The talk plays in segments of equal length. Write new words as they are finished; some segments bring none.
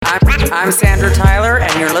I'm Sandra Tyler,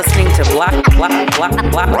 and you're listening to Black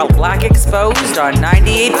Exposed on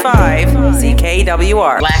 98.5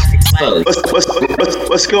 CKWR. Black Exposed.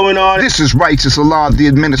 What's going on? This is Righteous Allah, the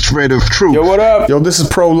administrative truth. Yo, what up? Yo, this is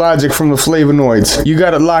Pro Logic from the Flavonoids. You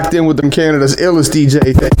got it locked in with them Canada's illest DJ.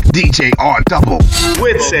 DJ R Double.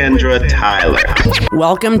 With Sandra Tyler.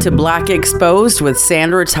 Welcome to Black Exposed with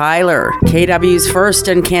Sandra Tyler, KW's first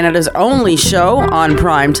and Canada's only show on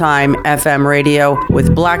Primetime FM radio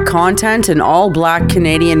with black content and all black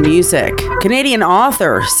Canadian music. Canadian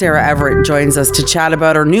author Sarah Everett joins us to chat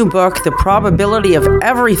about her new book, The Probability of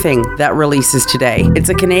Everything, that releases today. It's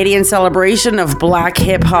a Canadian celebration of black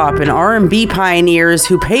hip-hop and R&B pioneers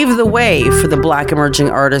who paved the way for the black emerging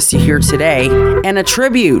artists you hear today, and a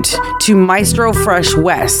tribute to Maestro Fresh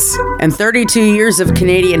West and 32 years of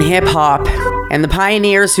Canadian hip-hop and the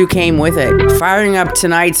pioneers who came with it. Firing up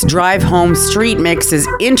tonight's Drive Home Street Mix is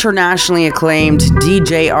internationally acclaimed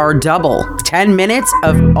DJ R Double. 10 minutes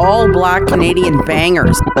of all black Canadian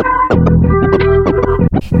bangers.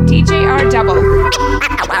 DJ R Double.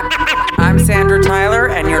 I'm Sandra Tyler,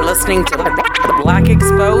 and you're listening to Black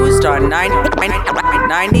Exposed on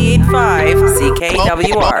 98.5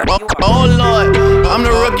 CKWR. Oh Lord, I'm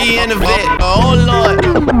the rookie in the vet. Oh Lord,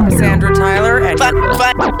 Sandra Tyler, and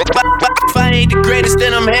if I ain't the greatest,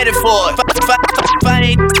 then I'm headed for it. If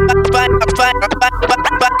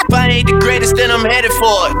I ain't the greatest, then I'm headed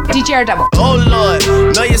for it. DJ R Double. Oh Lord,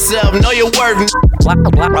 know yourself, know your worth.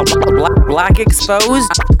 Black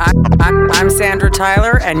Exposed. I'm Sandra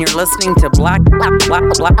Tyler, and you're listening to Black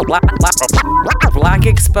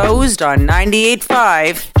Exposed on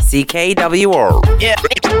 98.5 CKWR. Yeah,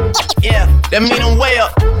 that mean I'm way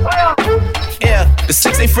up. Yeah, the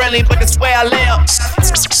 6 ain't friendly, but that's where I lay up.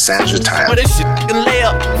 Sandra Tyler. But this shit can lay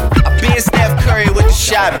up. I been Steph Curry with the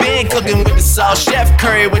shot, been cooking with the sauce, Chef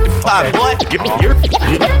Curry with the pot. What?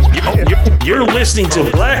 You're listening to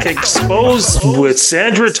Black Exposed with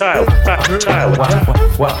Sandra Tyler.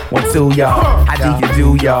 One, two, y'all. How do you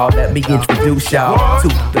do, y'all? Let me introduce y'all to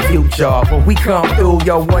the future. When we come through,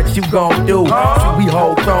 yo, what you gon' do? See, we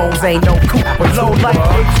hold thrones, ain't no cool. But low like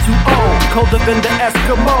H2O, colder than the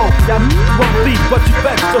Eskimo. Y'all won't be, but you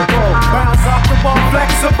vegetable. Bounce off the ball,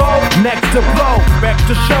 flexible. Next to blow, back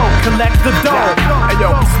to show, collect the dough. Hey yo,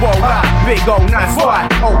 swole up, big old nut spot.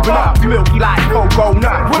 Open up, milky like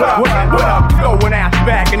coconut. What up? Going out the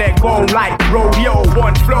back and that bone like rodeo.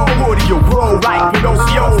 One flow, what do you roll like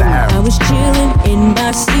Pinocchio? I was chilling in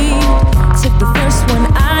my seat, took the first one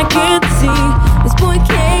I could see. This boy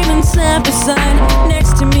came and sat beside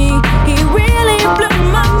next to me. He really blew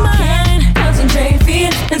my mind. Concentrate,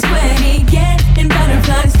 feel and sweaty, getting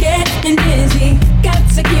butterflies, getting dizzy. Got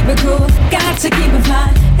to keep it cool, got to keep it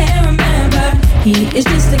fly. And remember, he is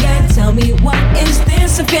just a guy. Tell me, what is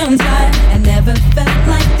this? It feels like I never felt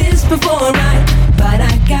like this before, right? But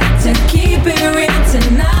I got to keep it real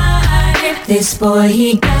tonight. This boy,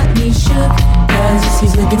 he got me shook, cause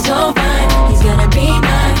he's looking so fine. He's gonna be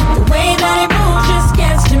mine. The way that he moves just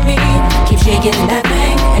gets to me. Keep shaking that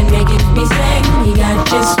thing and making me sing. He got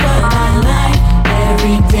just what I like.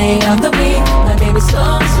 Every day of the week, my baby's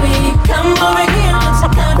so sweet. Come over here, let's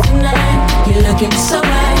come tonight. You're looking so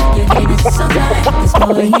right, your game is so tight. This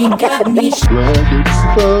boy, he got me shook.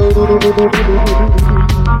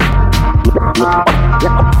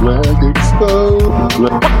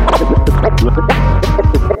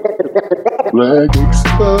 Black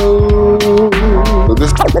Exposed.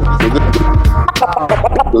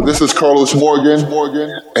 So this is Carlos Morgan,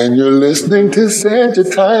 and you're listening to Sandra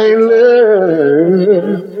Tyler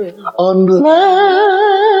on Black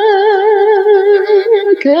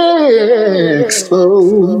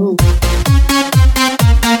Exposed.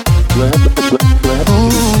 Black Exposed.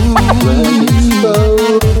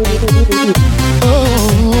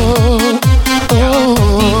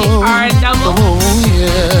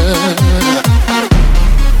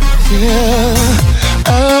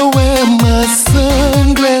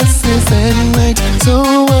 So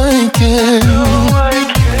I can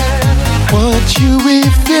watch you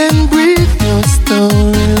weave and breathe your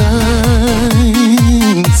storylines.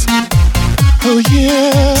 Oh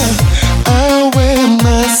yeah, I wear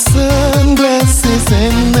my sunglasses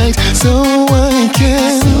at night so I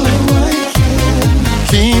can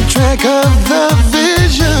keep track of the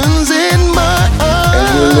visions in my eyes. And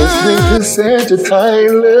you're listening to Sandra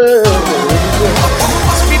Tyler.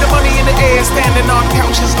 Standing on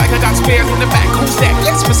couches like I got spares in the back. Who's that?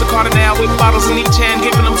 Let's miss a Cardinal with bottles in each hand,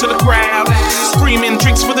 giving them to the crowd. Screaming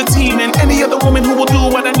drinks for the team and any other woman who will do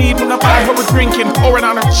what I need when I buy her a drink and pour it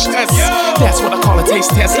on her chest. That's what I call a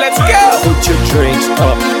taste test. Let's go! Put your drinks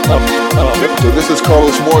up. So this is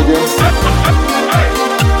Carlos Morgan.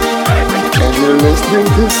 listening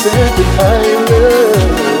to Sandra Tyler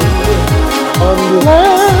on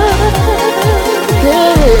Black.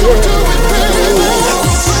 Yeah.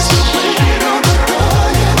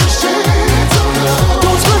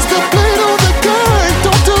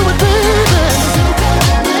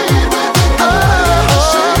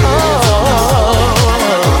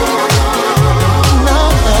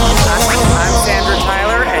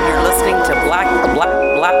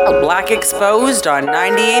 Black Exposed on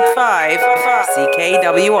 98.5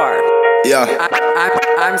 CKWR. Yeah.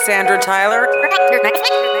 I'm Sandra Tyler.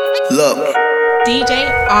 Look. DJ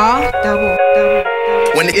R double.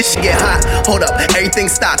 When the issue get hot, hold up, everything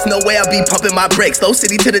stops. No way I'll be pumping my brakes. Low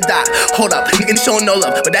city to the dot. Hold up, nigga showing no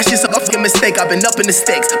love, but that's just a fucking mistake. I've been up in the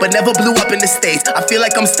stakes, but never blew up in the States. I feel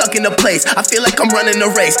like I'm stuck in a place. I feel like I'm running a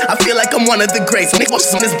race. I feel like I'm one of the greats. Nigga, what's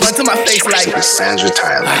this blunt to my face like Sandra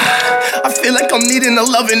Tyler. I feel like I'm needing a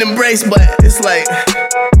loving embrace, but it's like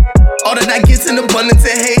all that I get's in abundance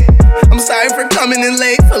and hate. I'm sorry for coming in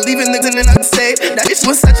late, for leaving niggas in unsafe. That bitch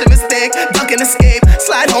was such a mistake. Duck and escape,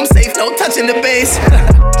 slide home safe, no touching the base.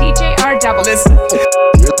 DJ R double. Listen.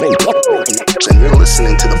 And you're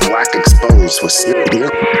listening to the Black Exposed with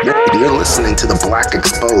you're listening to the Black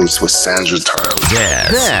Exposed with Sandra Tyler.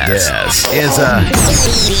 This is a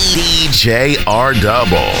DJ R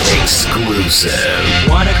double exclusive.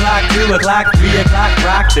 1 o'clock, 2 o'clock, 3 o'clock,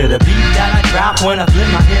 rock to the beat that I drop when I flip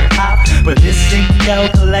my hip hop. But this single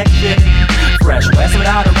collection, fresh west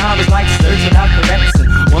without a rhyme is like Sturge without correction.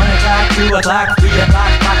 1 o'clock, 2 o'clock, 3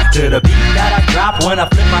 o'clock, rock to the beat that I drop when I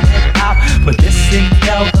flip my hip hop. But this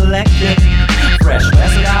single collection, fresh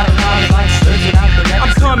west without a rhyme is like Sturge without correction.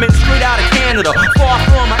 I'm coming straight out of Canada, far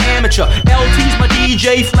from my amateur. LT's my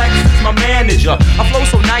DJ, Flex is my manager. I flow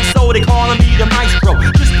so nice, so they calling me the Maestro.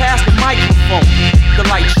 Just pass the microphone, the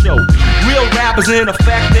light show. Real rappers in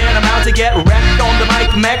effect, and I'm out to get wrecked on the mic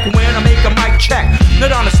mech when I make a mic check.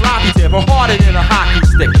 Not on a sloppy tip, or harder than a hockey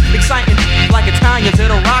stick. Exciting like Italians in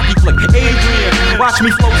a Rocky flick. Adrian, watch me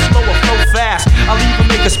flow slow or flow fast. I'll even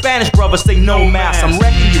make a Spanish brother say no mass. I'm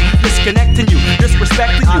wrecking you, disconnecting you,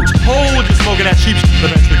 disrespecting you. Hold you smoking that cheap shit,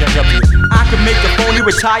 eventually get up to you. I can make the phony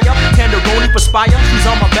retire, tenderoni perspire. She's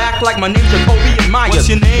on my back like my name's Jacoby and Maya. What's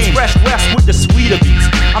your name? It's Fresh West with the sweeter beats.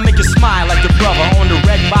 I make you smile like the brother on the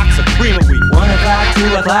red box of Creamer Wheat. 1 o'clock,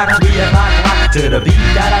 2 o'clock, 3 o'clock, rock to the beat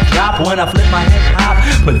that I drop when I flip my hip hop.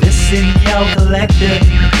 Put this in your collection.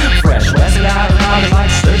 Fresh West without a rhyme is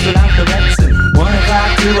like Sturge without correction. 1 o'clock,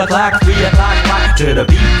 2 o'clock, 3 o'clock, rock to the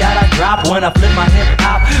beat that I drop when I flip my hip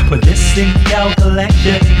hop. Put this in your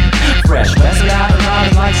collection. Fresh West without a rhyme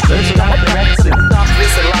is like Sturge without correction.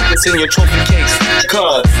 Listen, lock this in your trophy case,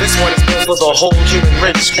 cause this one is built for the whole human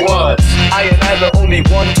race. Was I and I the only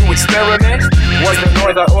one to experiment? Was the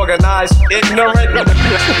noise I organized ignorant?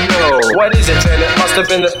 No, what is it then? It must have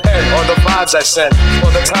been the pen or the vibes I sent, or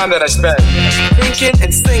the time that I spent thinking and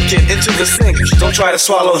sinking into the sink. Don't try to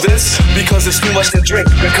swallow this, because it's too much to drink.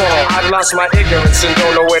 Because I've lost my ignorance and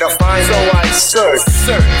don't know where to find, so I search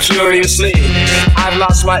furiously. I've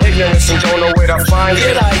lost my ignorance and don't know where to find.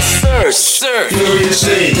 Yet I search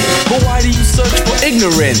furiously. But why do you search for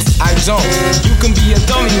ignorance? I don't. You can be a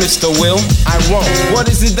dummy, Mr. Will. I won't. What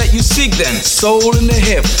is it that you seek then? Soul in the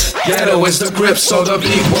hip. Ghetto is the grip, so the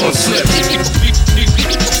beat won't slip.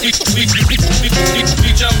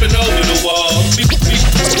 We jumping over the wall.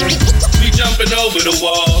 We jumping over the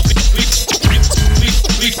wall.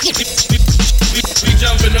 We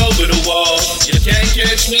jumping over the wall. You can't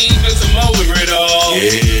catch me, cause I'm over it all.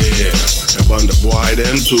 Yeah, and on the boy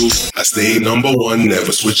them too. I stay number one,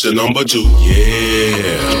 never switch to number two.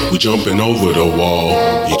 Yeah, we jumping over the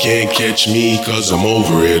wall. You can't catch me, cause I'm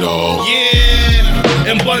over it all. Yeah,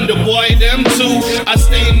 and Wonder Boy them too. I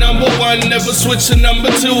stay number one, never switch to number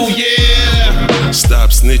two. Yeah. Stop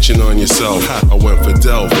snitching on yourself. I went for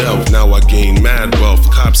Delph. Now I gain mad wealth.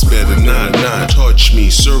 Cops better not touch me.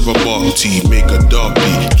 Serve a ball tea, make a dog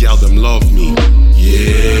beat. Gal them love me.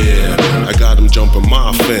 Yeah, I got them jumping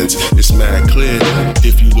my fence. It's mad clear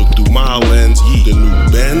if you look through my lens. The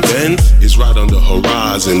new Benz is right on the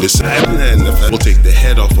horizon. This happening. We'll take the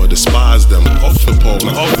head off or despise them. Off the pole,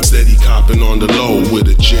 steady copping on the low with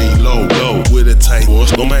a J low with a tight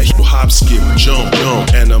horse. No man hop, skip, jump,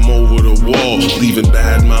 and I'm over the wall, leaving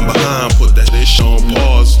bad mind behind. Put that shit on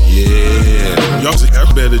pause. Yeah,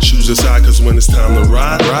 y'all better choose a side, cause when it's time to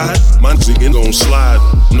ride, my nigga gon' slide.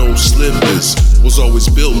 No slippers. Was always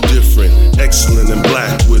built different, excellent and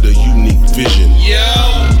black with a unique vision.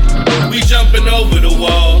 Yo, we jumping over the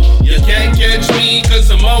wall. You can't catch me, cause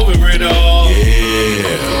I'm over it all.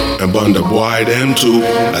 Yeah, and on the boy them too.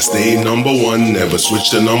 I stay number one, never switch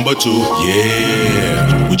to number two.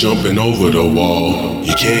 Yeah, we jumping over the wall.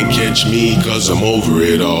 You can't catch me cause I'm over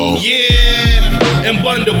it all. Yeah, and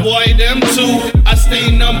Bunda Boy, them too. I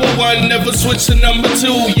stay number one, never switch to number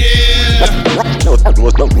two, yeah.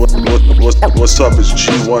 What's up, it's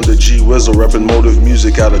G1 the G Wizzle, reppin' Motive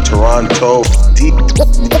Music out of Toronto.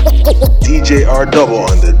 DJ R Double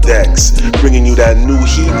on the decks, bringing you that new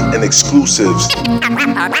heat and exclusives.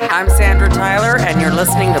 I'm Sandra Tyler, and you're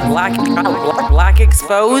listening to Black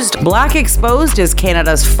Exposed. Black Exposed is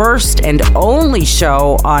Canada's first and only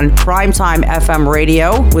show on Primetime FM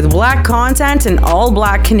radio with black content and all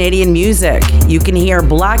black Canadian music. You can hear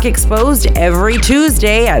Black Exposed every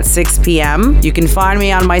Tuesday at 6 p.m. You can find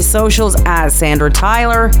me on my socials at Sandra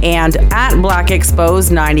Tyler and at Black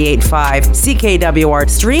Exposed 98.5 CKWR.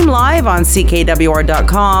 Stream live on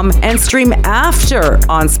CKWR.com and stream after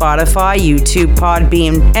on Spotify, YouTube,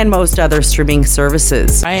 Podbean, and most other streaming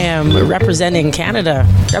services. I am representing Canada,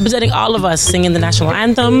 representing all of us singing the national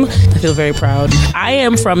anthem. I feel very proud. I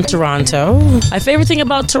am from Toronto. My favorite thing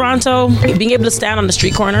about Toronto, being able to stand on the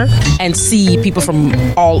street corner and see people from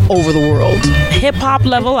all over the world. Hip-hop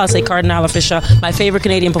level, I'll say Cardinal Official. My favorite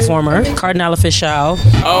Canadian performer, Cardinal Official.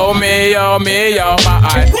 Oh me, oh my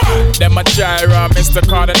eye. Them a gyra, Mr.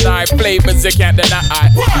 Cardinal, flavors you can't deny.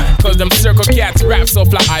 Cause them circle cats rap so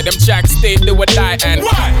fly. Them jacks stay do or die and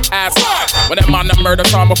ask when them on the murder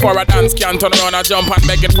song before a dance can turn around and jump and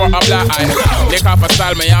begging for a black eye. Lick off a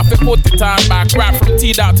style, me have to put it on back. Rap from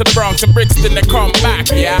T-Dot to the Bronx and Brixton, they come back,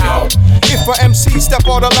 yeah. If a MC step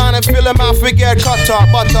out the line and fill him out, forget cut up,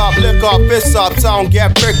 butt up, lick up, fist up, sound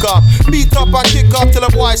get brick up. Beat up and kick up till the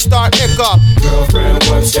boys start hiccup. Girlfriend,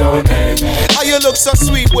 what's your name? How you look so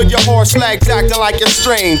sweet with your horse legs acting like you're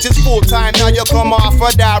strange. It's full time now you come off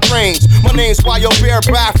of that range. My name's why you're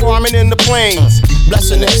bareback farming in the plains.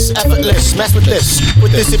 Blessing this, effortless, mess with this.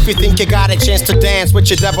 With this if you think you got a chance to dance with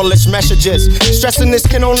your devilish messages. Stressing this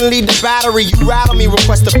can only lead to battery. You rattle me,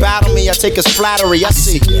 request to battle me, I take as flattery, I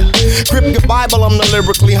see ya. Grip your Bible, I'm the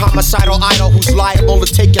lyrically homicidal idol who's liable to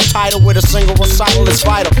take your title with a single recital is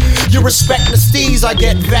vital. You respect the steez, I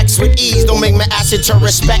get vexed with ease. Don't make me ask you to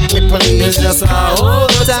respect me, please. It's just a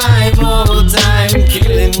old time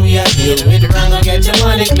killing. We are deal with run, go get your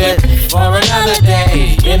money clip for another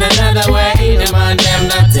day, in another way. Them on them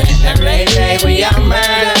not take the ray. We are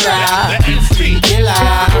murderer, killer.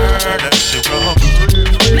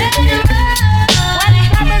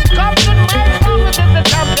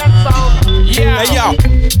 Yeah, hey, yo.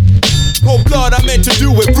 Cold blood, I meant to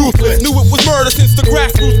do it ruthless. Knew it was murder since the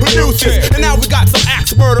grassroots produces. And now we got some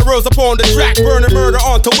axe murderers up on the track, burning murder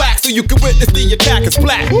onto wax so you can witness the attack is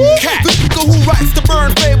black. Cat. The nigga who writes the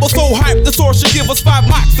burn fable, so hype the source should give us 5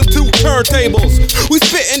 mics and 2 turntables. We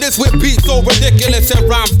spitting this with beats so ridiculous and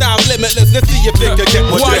rhyme style limitless. Let's see if they can get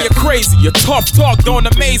one. Why you crazy? Your tough talk don't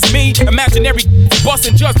amaze me. Imaginary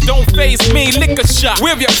bustin' just don't faze me. Lick a shot,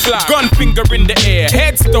 wave your fly, gun finger in the air.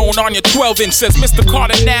 Headstone on your 12-inch says Mr.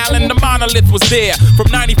 Cardinal and the monolith was there.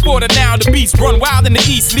 From 94 to now, the beats run wild in the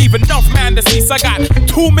east, leave enough man to cease. I got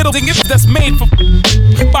 2 middle things that's made for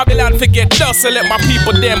Babylon. Forget dust, so let my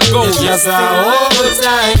people them go. It's just a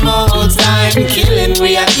old time killing.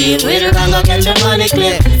 We are deal with it, run, go get your money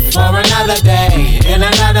clip for another day, in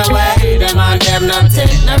another way. Them on them not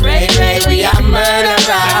take no ray. We are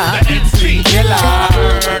murderer, killer.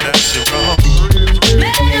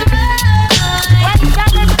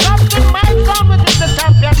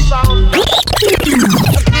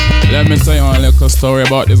 Let me tell you a little story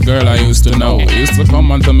about this girl I used to know. Used to come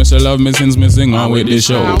and tell me she love me since me sing on with the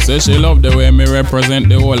show. Say she love the way me represent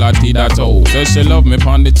the whole of T-Dot-O. Say she love me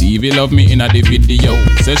on the TV, love me in the video.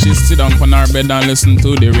 Say she sit down on her bed and listen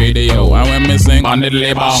to the radio. And when me sing on the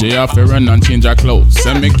label, she have to run and change her clothes.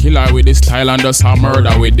 Say me kill her with the style and just her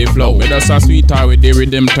murder with the flow. Me just a sweet her with the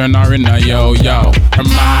rhythm, turn her in a yo-yo.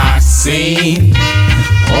 Maxine,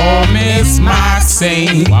 oh Miss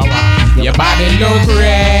Maxine, your body look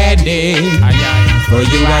ready. For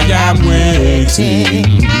you I am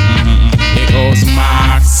waiting. Here goes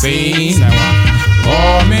Maxine.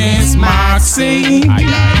 Oh Miss Maxine,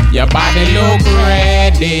 your body look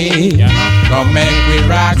ready. Come make we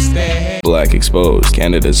rock stay. Black Exposed,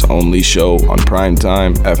 Canada's only show on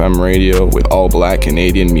Primetime FM radio with all black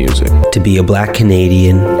Canadian music. To be a black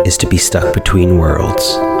Canadian is to be stuck between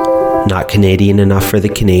worlds. Not Canadian enough for the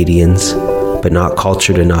Canadians, but not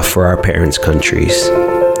cultured enough for our parents' countries.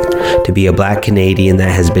 To be a black Canadian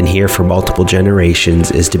that has been here for multiple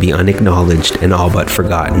generations is to be unacknowledged and all but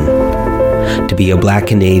forgotten. To be a black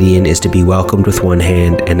Canadian is to be welcomed with one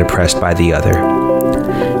hand and oppressed by the other.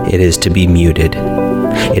 It is to be muted.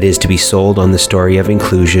 It is to be sold on the story of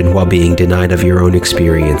inclusion while being denied of your own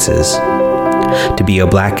experiences. To be a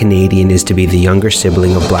Black Canadian is to be the younger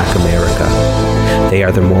sibling of Black America. They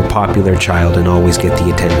are the more popular child and always get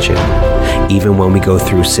the attention. Even when we go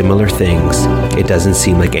through similar things, it doesn't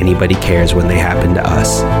seem like anybody cares when they happen to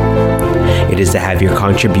us. It is to have your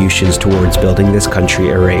contributions towards building this country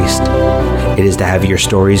erased. It is to have your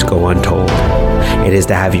stories go untold. It is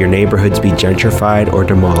to have your neighborhoods be gentrified or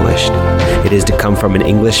demolished. It is to come from an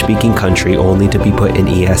English-speaking country only to be put in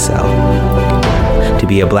ESL. To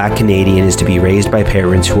be a Black Canadian is to be raised by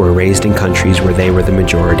parents who were raised in countries where they were the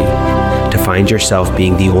majority. To find yourself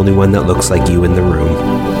being the only one that looks like you in the room.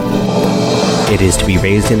 It is to be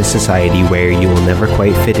raised in a society where you will never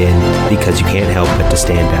quite fit in because you can't help but to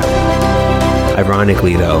stand out.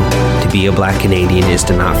 Ironically, though, to be a Black Canadian is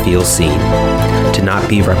to not feel seen, to not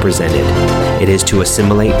be represented. It is to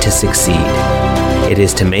assimilate to succeed. It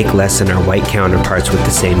is to make less than our white counterparts with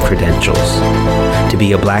the same credentials. To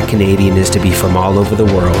be a Black Canadian is to be from all over the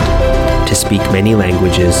world, to speak many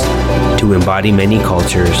languages, to embody many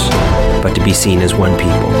cultures, but to be seen as one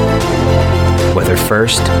people. Whether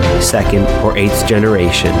first, second, or eighth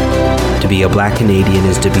generation, to be a Black Canadian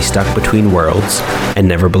is to be stuck between worlds and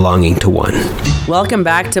never belonging to one. Welcome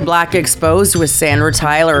back to Black Exposed with Sandra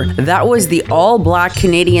Tyler. That was the All Black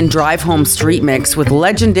Cdn Drive Home Street Mix with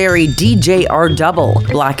legendary DJ R Double,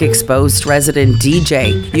 Black Exposed resident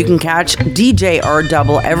DJ. You can catch DJ R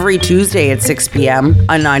Double every Tuesday at 6 p.m.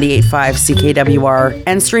 on 98.5 CKWR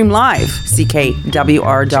and stream live,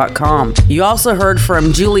 CKWR.com. You also heard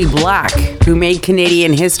from Julie Black, who made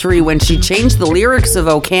Canadian history when she changed the lyrics of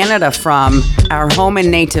O Canada from Our Home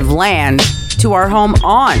and Native Land to Our Home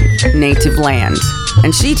on Native Land.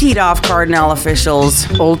 And she teed off Cardinal officials'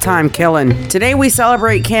 Old Time Killin'. Today we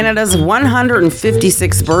celebrate Canada's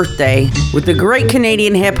 156th birthday with the great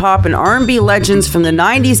Canadian hip-hop and R&B legends from the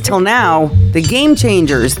 90s till now, the game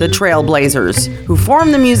changers, the trailblazers, who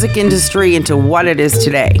formed the music industry into what it is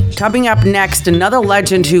today. Coming up next, another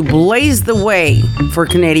legend who blazed the way for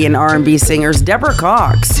Canadian R&B singers, Deborah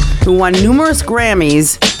Cox, who won numerous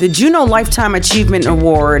Grammys, the Juno Lifetime Achievement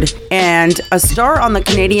Award, and a star on the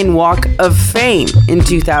Canadian Walk of Fame in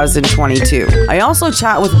 2022. I also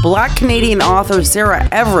chat with Black Canadian author Sarah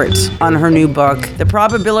Everett on her new book, The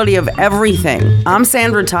Probability of Everything. I'm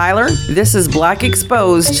Sandra Tyler. This is Black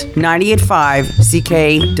Exposed, 98.5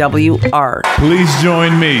 CKWR. Please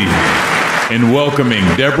join me in welcoming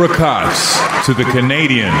Deborah Cox to the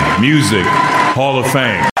Canadian Music Hall of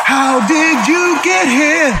Fame. How did you get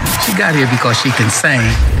here? She got here because she can sing.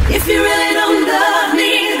 If you really don't love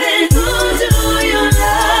me, then who do you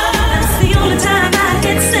love? That's the only time I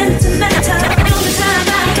get sentimental. The only time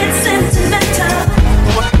I get sentimental.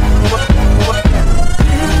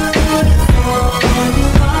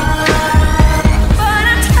 But I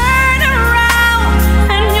turn around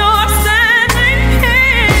and you're standing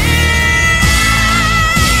here.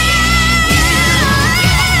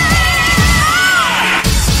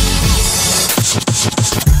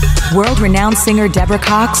 World-renowned singer Deborah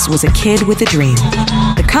Cox was a kid with a dream.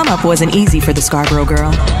 The come-up wasn't easy for the Scarborough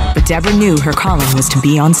girl, but Deborah knew her calling was to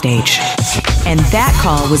be on stage. And that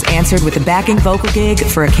call was answered with a backing vocal gig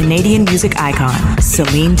for a Canadian music icon,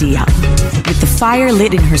 Celine Dion. With the fire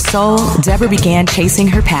lit in her soul, Deborah began chasing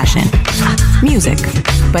her passion, music.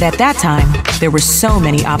 But at that time, there were so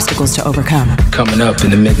many obstacles to overcome. Coming up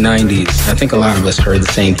in the mid-90s, I think a lot of us heard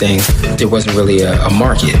the same thing. There wasn't really a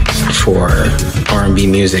market for R&B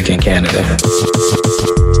music in Canada.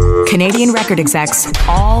 Canadian record execs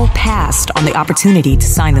all passed on the opportunity to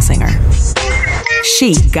sign the singer.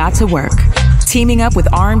 She got to work, teaming up with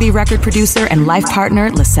R&B record producer and life partner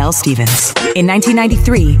LaSalle Stevens. In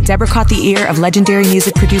 1993, Deborah caught the ear of legendary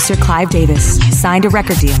music producer Clive Davis, signed a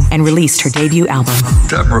record deal, and released her debut album.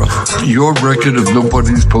 Deborah, your record of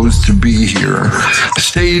Nobody's Supposed to Be Here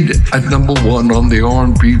stayed at number one on the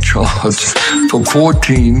R&B charts for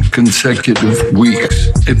 14 consecutive weeks.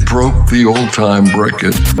 It broke the all-time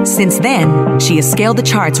record. Since then, she has scaled the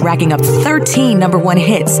charts, racking up 13 number one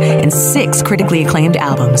hits and 6 critically acclaimed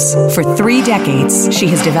albums. For 3 decades, she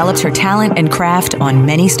has developed her talent and craft on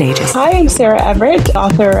many stages. Hi, I'm Sarah Everett,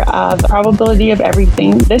 author of Probability of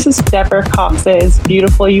Everything. This is Deborah Cox's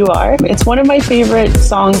Beautiful You Are. It's one of my favorite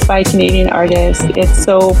songs by Canadian artists. It's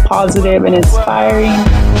so positive and inspiring.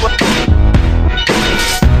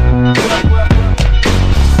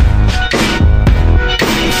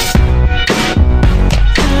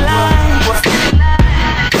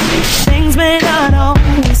 Things may not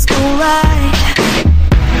always go right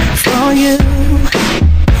for you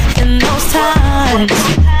in those times.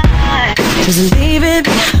 Just leave it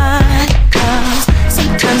behind, 'cause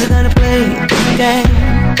sometimes you gotta play the game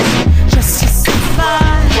just to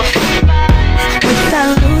survive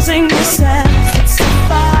without losing yourself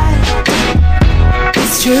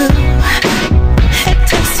It's true, it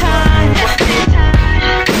takes time.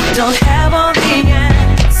 Don't have all the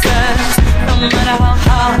answers, no matter how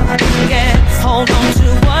hard it gets. Hold on to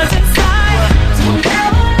what's inside. Don't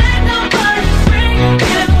ever let nobody bring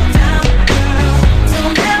you down, girl.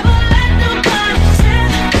 Don't ever let nobody tear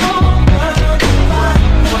your world apart.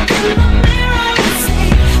 Look in the mirror and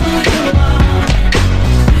see who you are.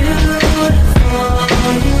 Beautiful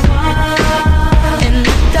you are. In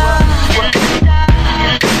the dark,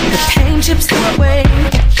 the pain chips away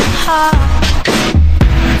at your heart.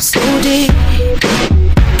 So deep,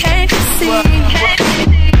 can't you see?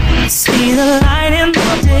 See the light in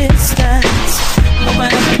the distance. Open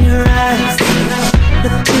up your eyes,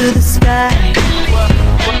 look to the sky.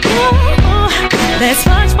 Ooh, there's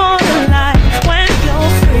much more to life when you're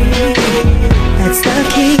free. That's the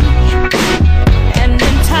key. And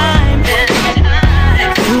in time,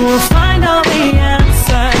 you will find all the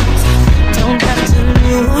answers. Don't have to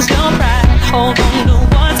lose your pride. Hold on to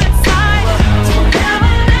what's inside. Don't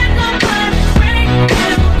ever let nobody bring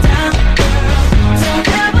you down, girl. Don't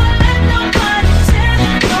ever let nobody tear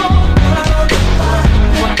your world apart.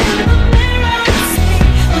 Look in the mirror and see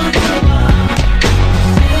who you are.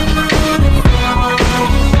 Beautiful you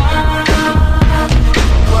are. Don't ever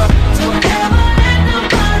let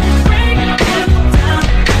nobody bring you down,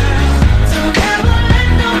 girl. Don't ever let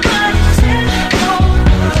nobody tear your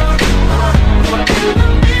world apart. Look in the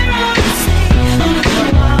mirror and see who you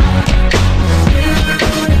are. Beautiful you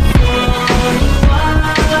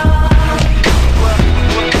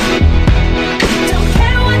don't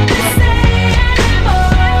care what they say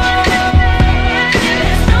anymore.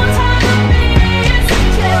 There's no time to be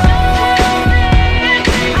insecure. I leave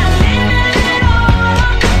it all at the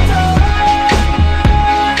door.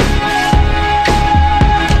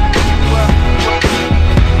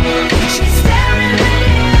 She's staring me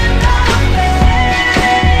in the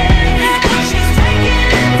face. She's taking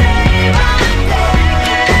it day by day.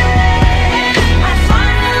 I'm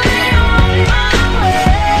finally on my way. Don't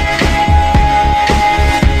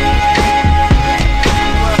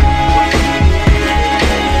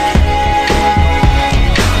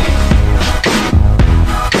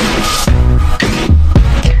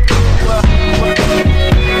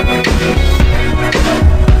let nobody bring you down, girl.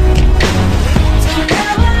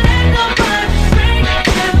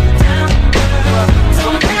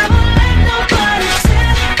 Don't ever let nobody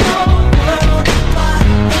tear your world apart.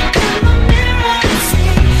 Look in the mirror and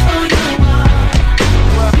see who you are.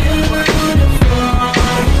 Beautiful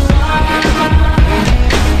you are.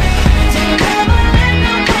 Don't ever let nobody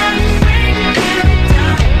bring you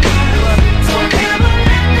down, girl. Don't ever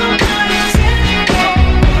let nobody tear your world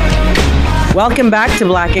apart. Welcome back to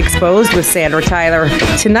Black Exposed with Sandra Tyler.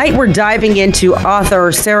 Tonight we're diving into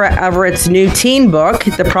author Sarah Everett's new teen book,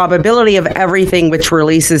 The Probability of Everything, which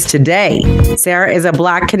releases today. Sarah is a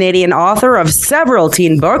Black Canadian author of several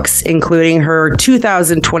teen books, including her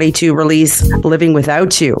 2022 release, Living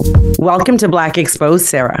Without You. Welcome to Black Exposed,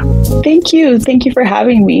 Sarah. Thank you. Thank you for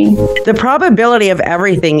having me. The Probability of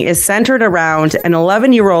Everything is centered around an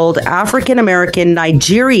 11-year-old African-American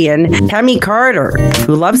Nigerian, Kemi Carter,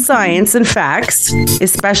 who loves science and facts,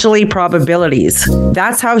 especially probabilities.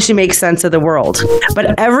 That's how she makes sense of the world.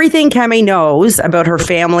 But everything Kemi knows about her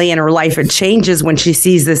family and her life, it changes when she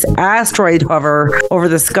sees this asteroid hover over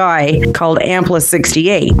the sky called Amplis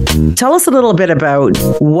 68. Tell us a little bit about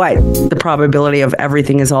what the Probability of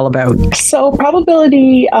Everything is all about. So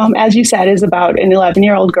probability, as you said, is about an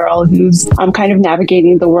 11-year-old girl who's kind of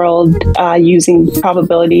navigating the world using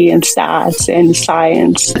probability and stats and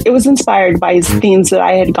science. It was inspired by themes that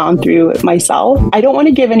I had gone through myself. I don't want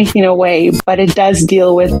to give anything away, but it does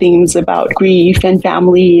deal with themes about grief and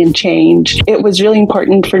family and change. It was really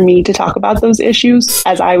important for me to talk about those issues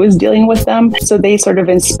as I was dealing with them. So they sort of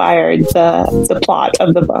inspired the plot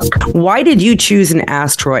of the book. Why did you choose an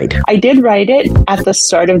asteroid? I did write it at the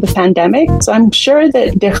start of the pandemic. So I'm sure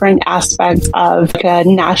that different aspects of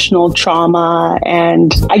national trauma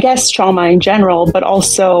and I guess trauma in general, but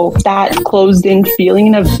also that closed in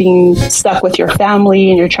feeling of being stuck with your family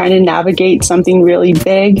and you're trying to navigate something really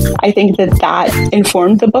big. I think that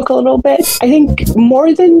informed the book a little bit. I think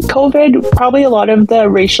more than COVID, probably a lot of the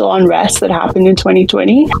racial unrest that happened in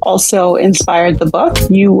 2020 also inspired the book.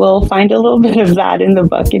 You will find a little bit of that in the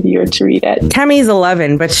book if you were to read it. Kemi's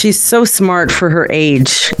 11, but she's so smart for her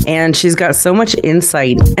age and she's got so much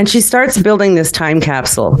insight and she starts building this time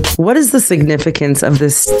capsule. What is the significance of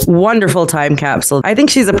this wonderful time capsule? I think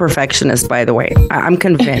she's a perfectionist, by the way. I'm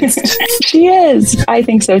convinced. She is. I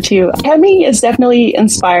think so too. Kemi is definitely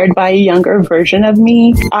inspired by a younger version of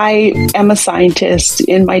me. I am a scientist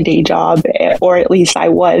in my day job, or at least I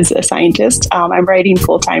was a scientist. I'm writing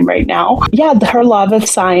full-time right now. Yeah, her love of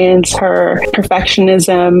science, her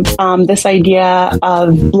perfectionism, this idea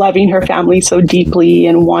of loving her family so deeply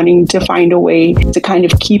and wanting to find a way to kind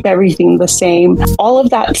of keep everything the same. All of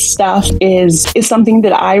that stuff is something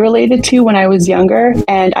that I related to when I was younger,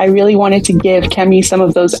 and I really wanted to give Kemi some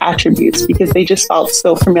of those attributes because they just felt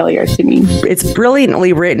so familiar to me. It's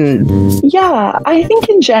brilliantly written. Yeah, I think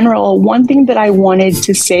in general, one thing that I wanted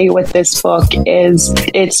to say with this book is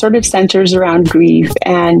it sort of centers around grief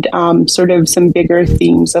and sort of some bigger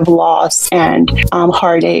themes of loss and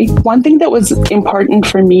heartache. One thing that was important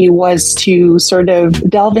for me was to sort of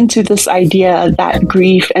delve into this idea that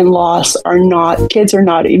grief and loss kids are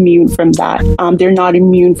not immune from that. They're not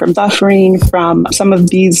immune from suffering, from some of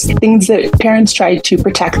these things that parents try to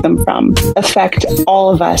protect them from, affect all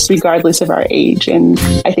of us regardless of our age. And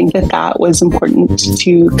I think that was important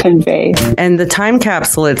to convey. And the time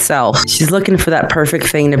capsule itself, she's looking for that perfect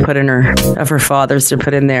thing to put in of her father's to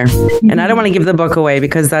put in there. And I don't want to give the book away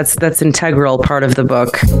because that's integral part of the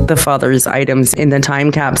book, the father's items in the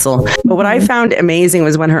time capsule. But what I found amazing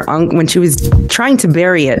was when she was trying to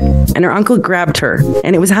bury it and her uncle grabbed her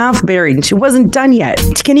and it was half buried and she wasn't done yet.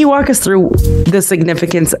 Can you walk us through the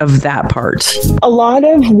significance of that part? A lot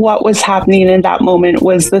of what was happening in that moment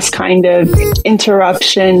was this kind of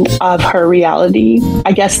interruption of her reality.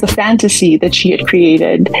 I guess the fantasy that she had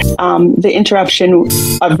created, the interruption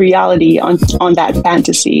of reality on that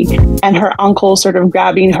fantasy, and her uncle sort of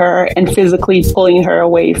grabbing her and physically pulling her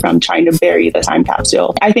away from trying to bury the time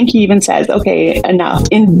capsule. I think he even says, okay, enough.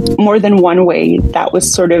 In more than one way, that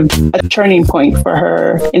was sort of a turning point for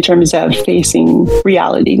her in terms of facing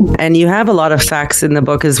reality. And you have a lot of facts in the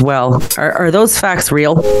book as well. Are those facts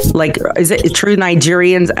real? Like, is it true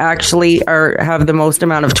Nigerians actually have the most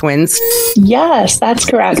amount of twins? Yes, that's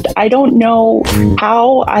correct. I don't know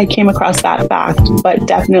how I came across that fact, but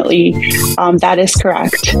definitely that is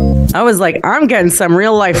correct. I was like, I'm getting some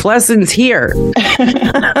real life lessons here.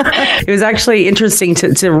 It was actually interesting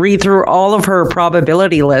to read through all of her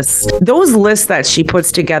probability lists. Those lists that she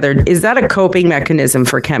puts together, is that a coping mechanism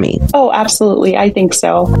for Kemi? Oh, absolutely. I think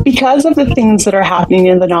so. Because of the things that are happening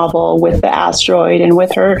in the novel with the asteroid and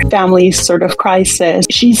with her family's sort of crisis,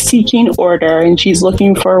 she's seeking order and she's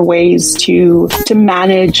looking for ways to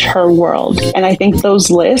manage her world. And I think those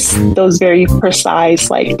lists, those very precise,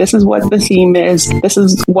 like, this is what the theme is, this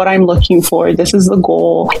is what I'm looking for, this is the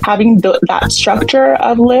goal. Having that structure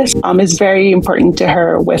of list is very important to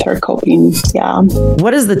her with her coping. Yeah.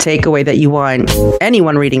 What is the takeaway that you want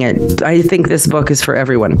anyone reading it? I think this book is for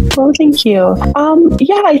everyone. Oh, thank you.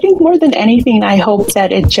 Yeah, I think more than anything, I hope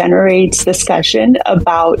that it generates discussion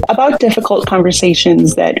about difficult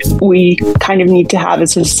conversations that we kind of need to have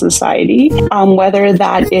as a society, whether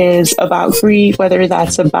that is about grief, whether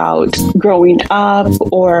that's about growing up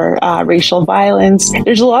or racial violence.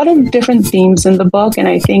 There's a lot of different themes in the book, and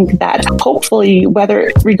I think that hopefully,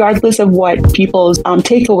 regardless of what people's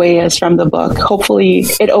takeaway is from the book, hopefully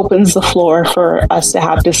it opens the floor for us to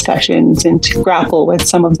have discussions and to grapple with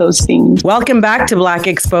some of those themes. Welcome back to Black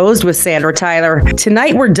Exposed with Sandra Tyler.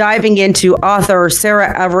 Tonight we're diving into author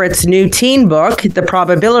Sarah Everett's new teen book, The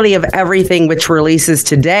Probability of Everything, which releases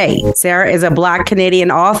today. Sarah is a Black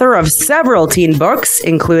Canadian author of several teen books,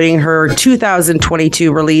 including her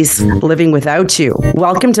 2022 release, Living Without You.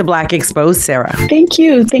 Welcome to Black Exposed, Sarah. Thank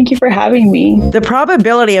you. Thank you for having me. The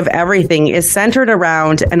Probability of Everything is centered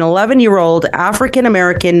around an 11-year-old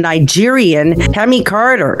African-American Nigerian, Kemi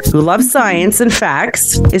Carter, who loves science and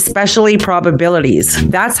facts, especially probabilities.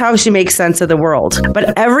 That's how she makes sense of the world.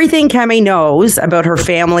 But everything Kemi knows about her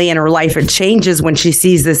family and her life, it changes when she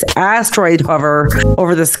sees this asteroid hover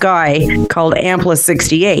over the sky called Amplis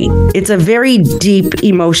 68. It's a very deep,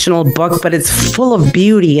 emotional book, but it's full of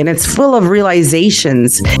beauty and it's full of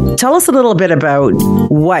realizations. Tell us a little bit about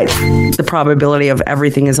what The Probability of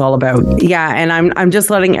Everything is all about. Yeah, and I'm just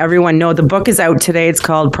letting everyone know the book is out today. It's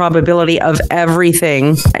called Probability of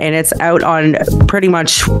Everything, and it's out on pretty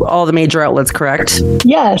much all the major outlets, correct?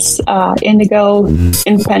 Yes, Indigo,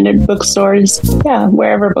 independent bookstores, yeah,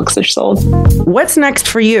 wherever books are sold. What's next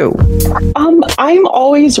for you? I'm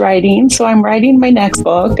always writing, so I'm writing my next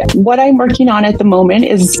book. What I'm working on at the moment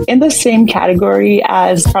is in the same category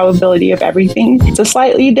as Probability of Everything. It's a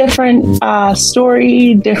slightly different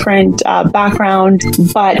story, different background,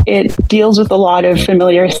 but it deals with a lot of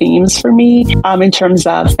familiar themes for me in terms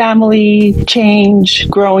of family, change,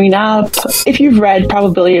 growing up. If you've read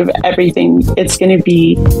Probability of Everything, it's going to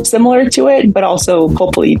be similar to it, but also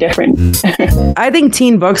hopefully different. I think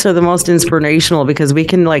teen books are the most inspirational because because we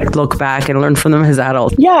can like look back and learn from them as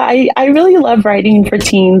adults. Yeah, I really love writing for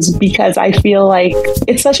teens because I feel like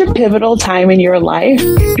it's such a pivotal time in your life.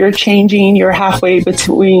 You're changing, you're halfway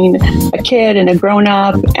between a kid and a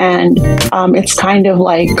grown-up, and it's kind of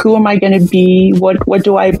like, who am I going to be? What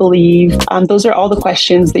do I believe? Those are all the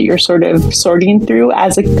questions that you're sort of sorting through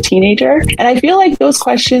as a teenager. And I feel like those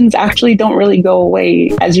questions actually don't really go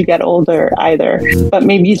away as you get older either. But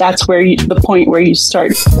maybe that's where the point where you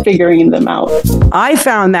start figuring them out. I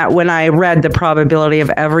found that when I read The Probability of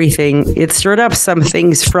Everything, it stirred up some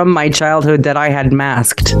things from my childhood that I had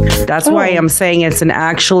masked. That's why I'm saying it's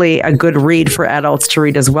actually a good read for adults to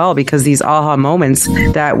read as well, because these aha moments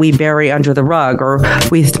that we bury under the rug or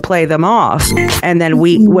we play them off. And then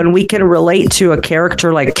when we can relate to a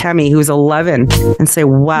character like Kemi, who's 11, and say,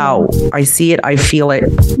 wow, I see it, I feel it.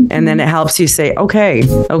 And then it helps you say, okay,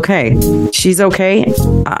 she's okay,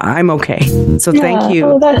 I'm okay. So thank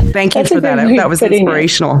you. Thank you for that. That was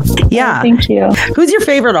inspirational. Yeah. Thank you. Who's your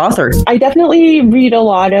favorite author? I definitely read a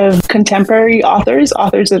lot of contemporary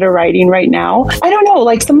authors that are writing right now. I don't know,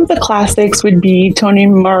 like some of the classics would be Toni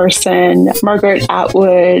Morrison, Margaret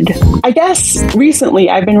Atwood. I guess recently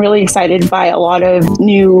I've been really excited by a lot of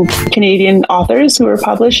new Canadian authors who are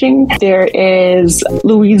publishing. There is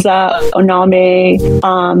Louisa Oname,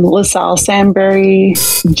 LaSalle Sambury,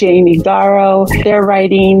 Jane Igaro. They're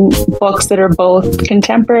writing books that are both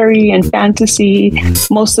contemporary and fantasy,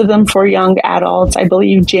 most of them for young adults. I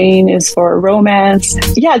believe Jane is for romance.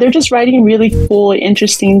 Yeah, they're just writing really cool,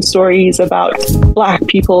 interesting stories about Black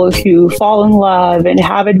people who fall in love and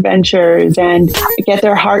have adventures and get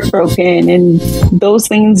their heart broken, and those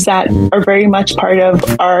things that are very much part of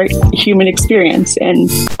our human experience. And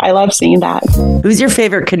I love seeing that. Who's your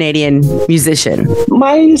favorite Canadian musician?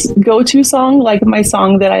 My go-to song, like my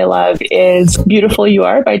song that I love, is Beautiful You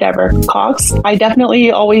Are by Deborah Cox. I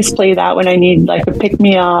definitely always play that when I need like a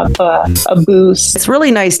pick-me-up, a boost. It's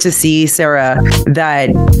really nice to see, Sarah,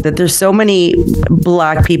 that there's so many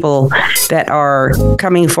Black people that are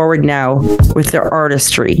coming forward now with their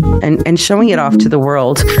artistry and showing it off to the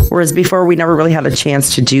world, whereas before we never really had a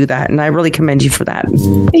chance to do that. And I really commend you for that.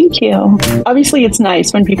 Thank you. Obviously, it's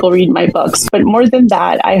nice when people read my books, but more than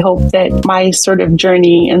that, I hope that my sort of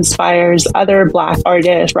journey inspires other Black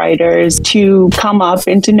artists, writers to come up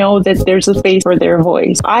and to know that there's a space for their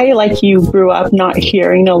voice. I, like you, grew up not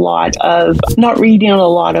reading a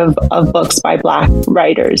lot of books by Black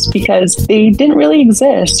writers because they didn't really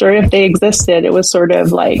exist, or if they existed, it was sort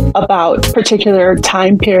of like about particular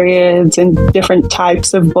time periods and different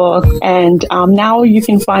types of book. And now you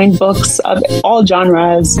can find books of all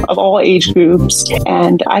genres, of all age groups,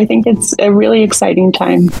 and I think it's a really exciting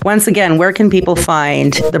time. Once again, where can people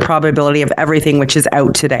find The Probability of Everything, which is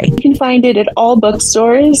out today? You can find it at all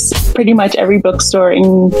bookstores. Pretty much every bookstore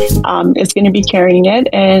is going to be carrying it,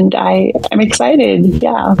 and I'm excited.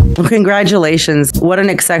 Yeah. Well, congratulations. What an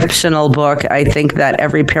exceptional book. I think that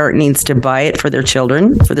every parent needs to buy it for their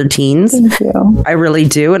children, for their teens. Thank you. I really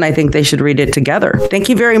do, and I think they should read it together. Thank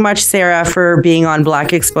you very much, Sarah, for being on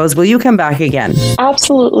Black Exposed. Will you come back again?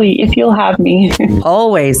 Absolutely, if you'll have me.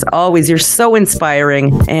 Always. You're so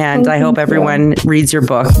inspiring, and I hope everyone reads your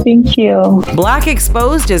book. Thank you. Black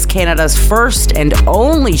Exposed is Canada's first and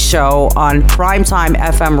only show on Primetime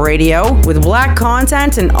FM radio with Black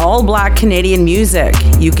content and all Black Canadian music.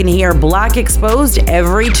 You can hear Black Exposed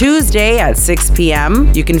every Tuesday at 6 p.m.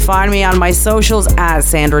 You can find me on my socials at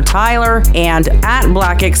Sandra-Tyler and at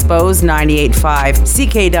Black Exposed 98.5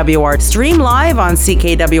 CKWR. Stream live on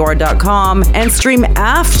CKWR.com and stream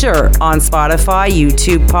after on Spotify,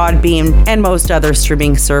 YouTube, Podbean, and most other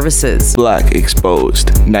streaming services. Black Exposed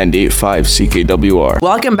 98.5 CKWR.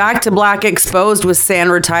 Welcome back to Black Exposed with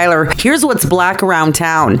Sandra-Tyler. Here's what's Black around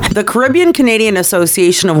town. The Caribbean Canadian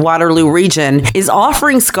Association of Waterloo Region is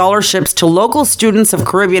offering scholarships to local students of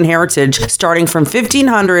Caribbean heritage starting from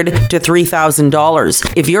 $1,500 to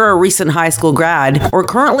 $3,000. If you're a recent high school grad or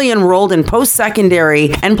currently enrolled in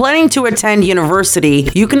post-secondary and planning to attend university,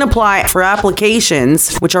 you can apply for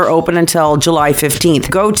applications, which are open until July 15th.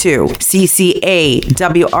 Go to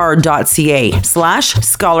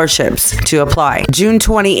ccawr.ca/scholarships to apply. June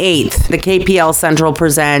 28th, the KPL Central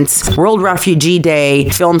presents World Refugee Day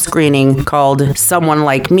film screening called Someone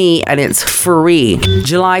Like Me, and it's free.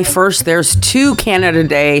 July 1st, there's 2 Canada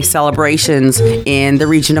Day celebrations in the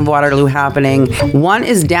region of Waterloo happening. One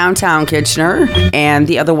is downtown Kitchener, and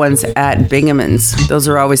the other one's at Binghamans. Those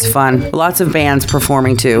are always fun. Lots of bands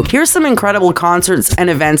performing too. Here's some incredible concerts and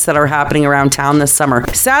events that are happening around town this summer.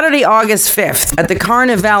 Saturday, August 5th, at the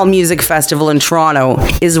Carnival Music Festival in Toronto,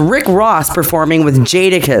 is Rick Ross performing with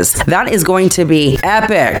Jadakiss. That is going to be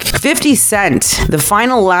epic. 50 Cent, the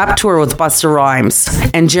final lap tour tour with Busta Rhymes.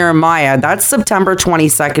 And Jeremiah, that's September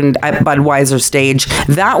 22nd at Budweiser Stage.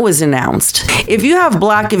 That was announced. If you have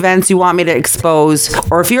black events you want me to expose,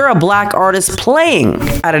 or if you're a black artist playing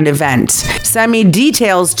at an event, send me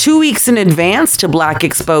details 2 weeks in advance to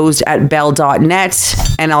blackexposed@bell.net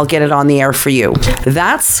and I'll get it on the air for you.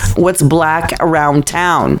 That's what's black around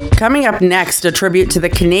town. Coming up next, a tribute to the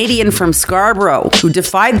Canadian from Scarborough who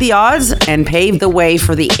defied the odds and paved the way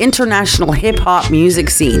for the international hip-hop music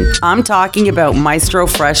scene. I'm talking about Maestro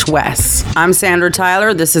Fresh Wes. I'm Sandra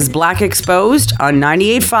Tyler. This is Black Exposed on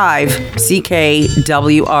 98.5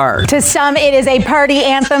 CKWR. To some, it is a party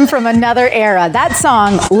anthem from another era. That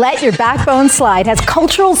song, Let Your Backbone Slide, has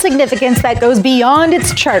cultural significance that goes beyond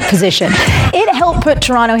its chart position. It helped put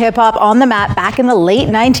Toronto hip-hop on the map back in the late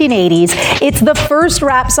 1980s. It's the first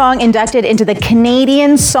rap song inducted into the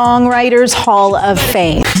Canadian Songwriters Hall of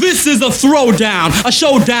Fame. This is a throwdown, a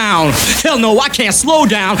showdown. Hell no, I can't slow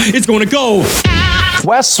down. It's gonna go.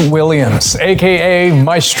 Wes Williams, aka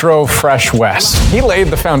Maestro Fresh Wes. He laid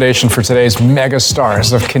the foundation for today's mega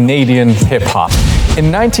stars of Canadian hip-hop. In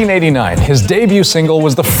 1989, his debut single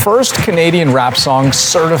was the first Canadian rap song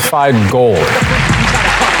certified gold.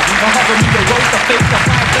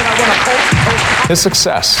 His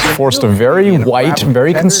success forced a very white,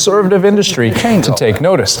 very conservative industry to take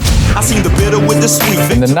notice. In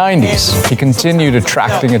the 90s, he continued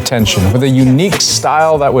attracting attention with a unique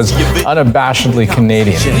style that was unabashedly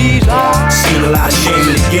Canadian. Seen a lot of shame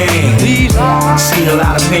in the game. Seen a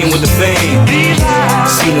lot of pain with the fame.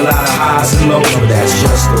 Seen a lot of highs and lows, but that's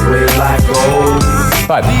just the way life goes.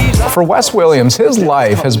 But for Wes Williams, his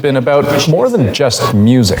life has been about more than just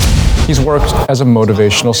music. He's worked as a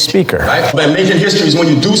motivational speaker. Right? But making history is when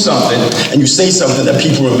you do something and you say something that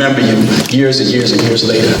people remember you years and years and years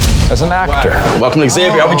later. As an actor. Wow. Welcome to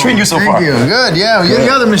Xavier. How are we treating you so far? Thank you. Good. Yeah. You're the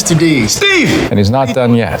other Mr. D. Steve! And he's not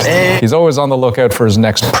done yet. He's always on the lookout for his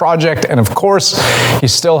next project. And of course,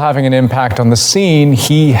 he's still having an impact on the scene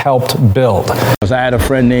he helped build. I had a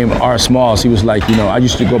friend named R. Smalls. He was like, I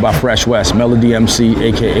used to go by Fresh West, Melody MC,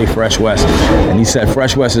 a.k.a. Fresh West. And he said,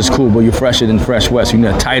 Fresh West is cool, but you're fresher than Fresh West. You need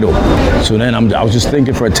a title. So then I was just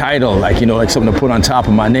thinking for a title, like something to put on top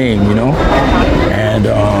of my name, And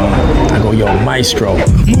I go, yo, Maestro.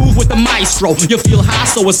 Move with the Maestro. You feel high,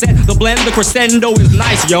 so it's set. The blend, the crescendo is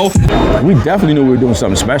nice, yo. We definitely knew we were doing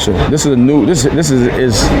something special. This is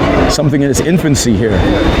something in its infancy here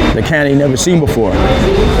that Canada ain't never seen before.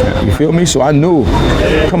 You feel me? So I knew.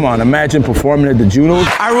 Come on, imagine performing at the Junos.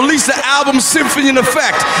 I released the album Symphony in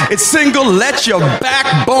Effect. Its single, Let Your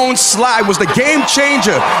Backbone Slide, was the game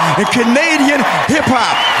changer in Canadian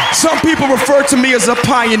hip-hop. Some people refer to me as a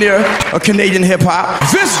pioneer of Canadian hip-hop.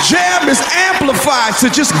 This jam is amplified to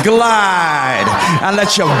just glide and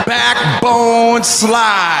let your backbone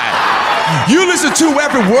slide. You listen to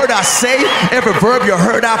every word I say, every verb you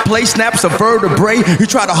heard I play, snaps a vertebrae. You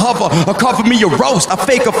try to hover or cover me, you roast. I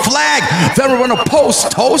fake a flag, then run a post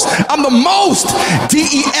toast. I'm the most.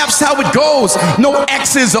 DEF's how it goes. No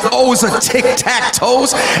X's or O's or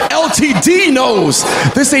tic-tac-toes. LTD knows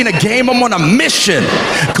this ain't a game, I'm on a mission.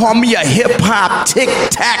 Call me a hip-hop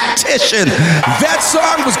tic-tac-tician. That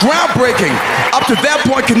song was groundbreaking. Up to that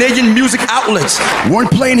point, Canadian music outlets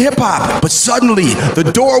weren't playing hip-hop, but suddenly the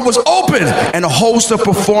door was open and a host of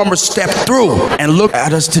performers stepped through. And look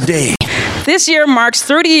at us today. This year marks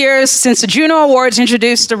 30 years since the Juno Awards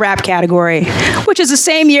introduced the rap category, which is the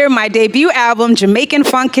same year my debut album, Jamaican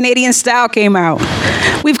Funk Canadian Style, came out.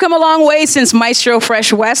 We've come a long way since Maestro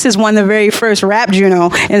Fresh West has won the very first rap Juno,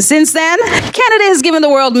 and since then, Canada has given the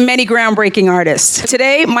world many groundbreaking artists.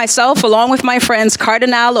 Today, myself, along with my friends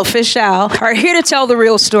Cardinal Official, are here to tell the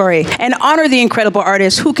real story and honor the incredible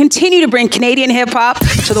artists who continue to bring Canadian hip-hop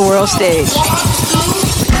to the world stage.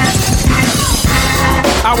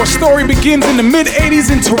 Our story begins in the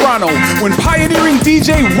mid-'80s in Toronto when pioneering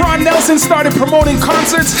DJ Ron Nelson started promoting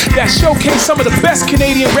concerts that showcased some of the best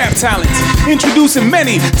Canadian rap talents, introducing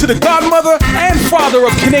many to the godmother and father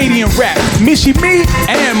of Canadian rap, Michie Me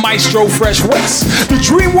and Maestro Fresh West. The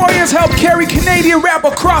Dream Warriors helped carry Canadian rap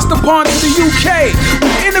across the pond to the UK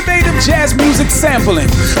with innovative jazz music sampling.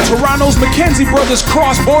 Toronto's Mackenzie brothers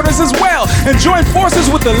crossed borders as well and joined forces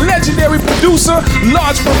with the legendary producer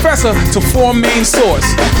Large Professor to form Main Source.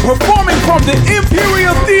 Performing from the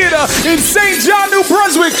Imperial Theater in St. John, New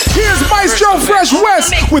Brunswick, here's Maestro Fresh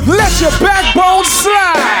West with Let Your Backbone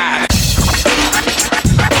Slide.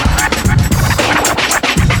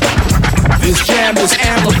 This jam is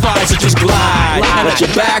amplified, so just glide. Let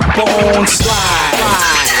your backbone slide.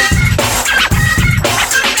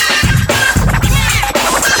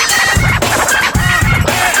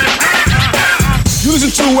 You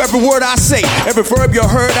Listen to every word I say, every verb you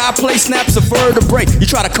heard I play. Snaps a verb to break. You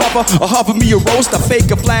try to cover or hover me a roast, I fake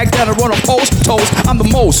a flag down and run on post toes. I'm the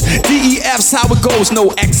most. DEF's how it goes. No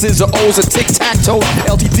X's or O's or tic-tac-toe.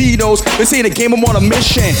 LTD knows this ain't a game, I'm on a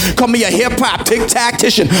mission. Call me a hip-hop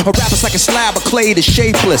tic-tac-tician. A rapper's like a slab of clay that's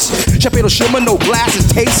shapeless. Champagne shimmer, no glass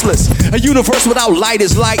is tasteless. A universe without light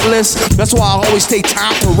is lightless. That's why I always take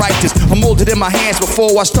time to write this. I mold it in my hands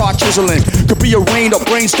before I start chiseling. Could be a rain or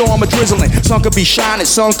brainstorm or drizzling. Sun could be shining,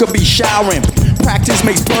 sun could be showering. Practice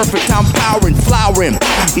makes perfect, I'm powering, flowering.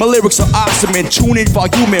 My lyrics are awesome and tuning,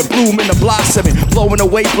 voluming, blooming, and blossoming. Blowing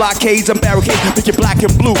away blockades and barricades. Make you black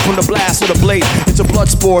and blue from the blast of the blade. It's a blood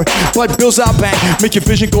sport, blood bills out bang. Make your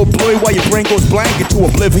vision go blurry while your brain goes blank into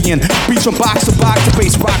oblivion. Beats from box to box to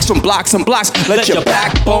base rocks from blocks and blocks. Let your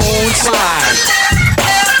backbone slide.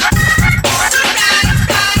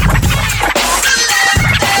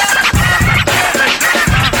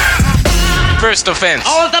 First offense.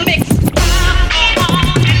 All the mix.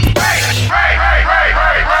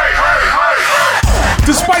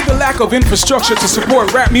 Despite the lack of infrastructure to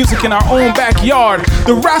support rap music in our own backyard,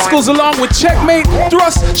 the Rascals, along with Checkmate,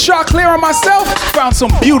 Thrust, Choclair, and myself, found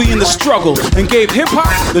some beauty in the struggle and gave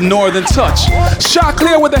hip-hop the northern touch.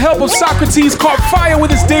 Choclair, with the help of Socrates, caught fire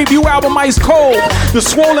with his debut album Ice Cold. The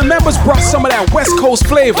Swollen members brought some of that West Coast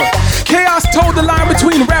flavor. Chaos told the line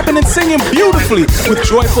between rapping and singing beautifully with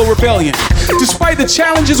joyful rebellion. Despite the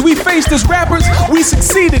challenges we faced as rappers, we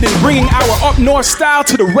succeeded in bringing our up north style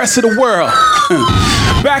to the rest of the world.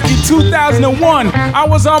 Back in 2001, I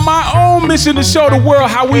was on my own mission to show the world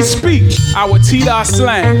how we speak our T-Dot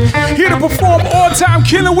slang. Here to perform all-time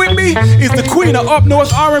killing with me is the queen of up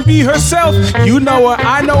north R&B herself. You know her,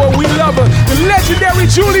 I know her, we love her. The legendary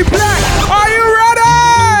Julie Black. Are you ready?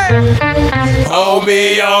 Oh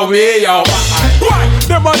me, oh me, oh What?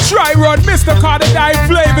 Them a try run, Mr. Carter-Dye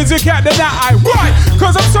flavors, you can't deny. Why?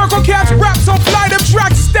 Cause I'm circle cats, rap so fly, them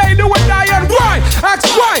tracks stay, do or die, and why? Ask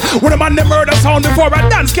why? When I'm on the murder sound before I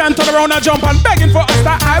dance, can't turn around and jump and begging for us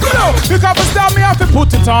that I blow. The cover style me have to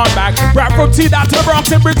put it on back. Rap from T-Dot to the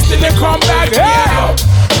Bronx and Brixton, they come back. Yeah.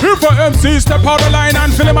 If a MC step out the line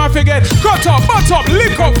and fill him off again, cut up, butt up,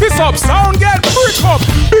 lick up, fist up, sound get brick up,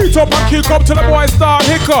 beat up and kick up till the boys start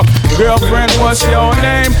hiccup. Girlfriend, what's your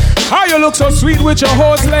name? How you look so sweet with your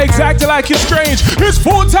horse legs acting like you're strange. It's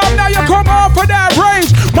full time now, you come off of that range.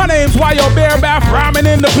 My name's why you're bareback rhyming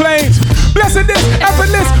in the plains. Blessing this,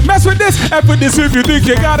 effortless, mess with this, effortless if you think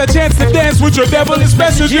you got a chance to dance with your devilish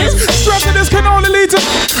messages. Stressing this can only lead to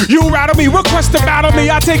you rattle me, request to battle me,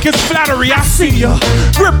 I take his flattery, I see ya.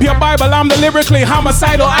 Grip your Bible, I'm the lyrically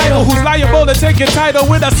homicidal idol who's liable to take your title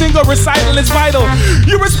with a single recital, it's vital.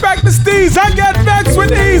 You respect the steez, I get vexed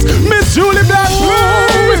with these. Miss Julie Black,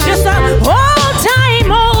 it's just a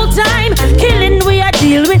old time killing we are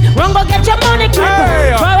deal with. Run go get your money quick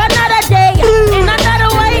for another day, in another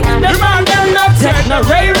way. The man them not take no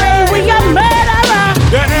ray, we a murderer.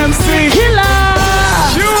 The MC killer,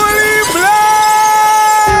 Julie Black.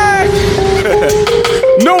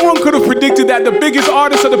 No one could have predicted that the biggest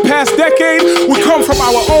artists of the past decade would come from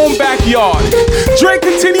our own backyard. Drake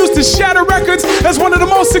continues to shatter records as one of the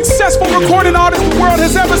most successful recording artists the world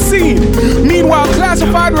has ever seen. Meanwhile,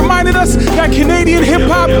 Classified reminded us that Canadian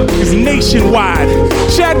hip-hop is nationwide.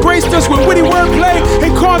 Chad graced us with witty wordplay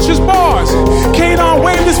and conscious bars. Kanon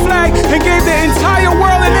waved his flag and gave the entire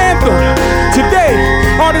world an anthem. Today,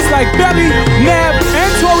 artists like Belly, Nab,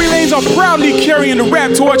 and Tory Lanez are proudly carrying the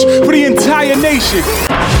rap torch for the entire nation.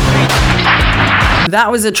 That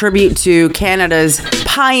was a tribute to Canada's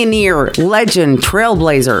pioneer, legend,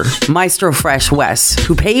 trailblazer, Maestro Fresh Wes,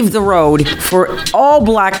 who paved the road for all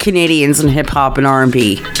Black Canadians in hip-hop and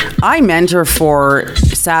R&B. I mentor for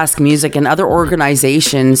Sask Music and other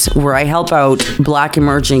organizations where I help out Black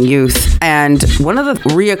emerging youth. And one of the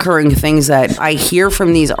reoccurring things that I hear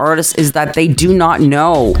from these artists is that they do not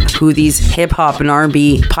know who these hip-hop and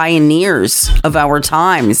R&B pioneers of our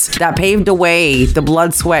times that paved the way, the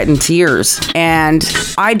blood, sweat, and tears. And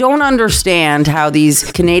I don't understand how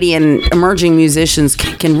these Canadian emerging musicians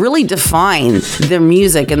can really define their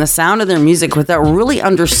music and the sound of their music without really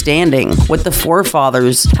understanding what the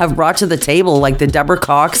forefathers have brought to the table, like the Deborah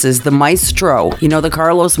Coxes, the Maestro, the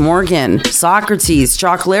Carlos Morgan, Socrates,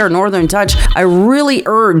 Choclair, Northern Touch. I really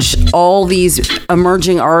urge all these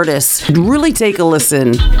emerging artists to really take a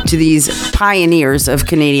listen to these pioneers of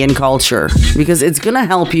Canadian culture, because it's going to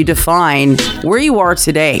help you define where you are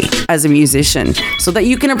today as a musician, so that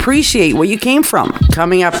you can appreciate where you came from.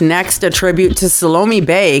 Coming up next, a tribute to Salome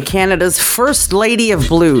Bay, Canada's First Lady of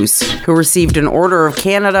Blues, who received an Order of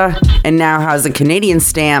Canada and now has a Canadian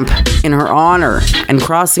stamp in her honor. And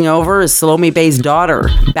crossing over is Salome Bay's daughter,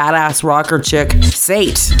 badass rocker chick,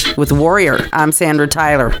 Sate, with Warrior. I'm Sandra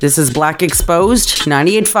Tyler. This is Black Exposed,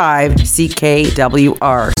 98.5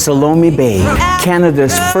 CKWR. Salome Bay,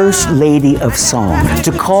 Canada's First Lady of Song.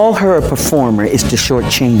 To call her a performer is to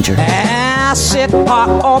shortchange her. Acid, pot,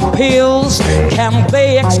 or pills, can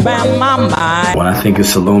they expand my mind? When I think of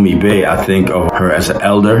Salome Bay, I think of her as an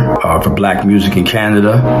elder for black music in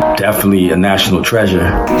Canada. Definitely a national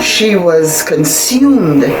treasure. She was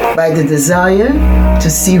consumed by the desire to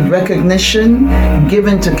see recognition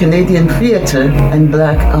given to Canadian theatre and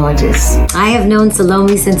black artists. I have known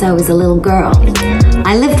Salome since I was a little girl.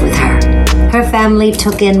 I lived with her. Her family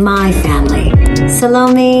took in my family.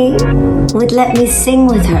 Salome would let me sing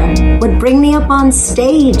with her, would bring me up on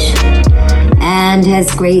stage, and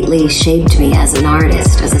has greatly shaped me as an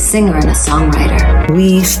artist, as a singer and a songwriter.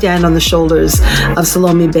 We stand on the shoulders of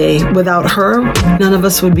Salome Bay. Without her, none of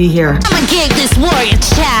us would be here. I'ma give this warrior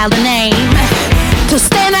child a name to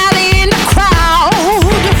stand out in the crowd.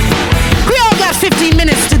 We all got 15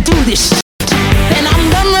 minutes to do this shit, and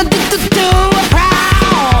I'm gonna do it proud.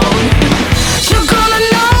 You're gonna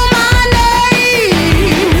know my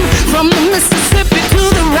name from the Mississippi to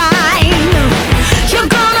the Rhine. You're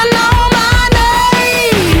gonna know my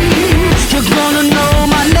name. You're gonna know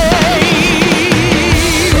my name.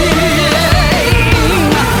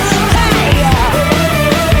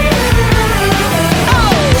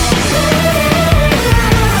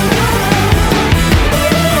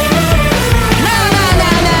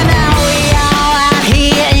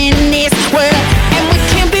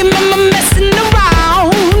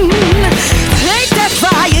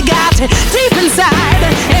 Deep inside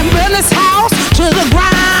and burn this house to the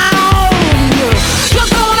ground. You're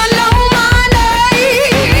gonna know my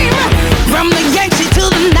name from the Yankee to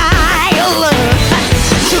the Nile.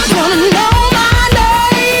 You're gonna know my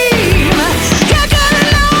name. You're gonna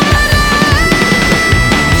know my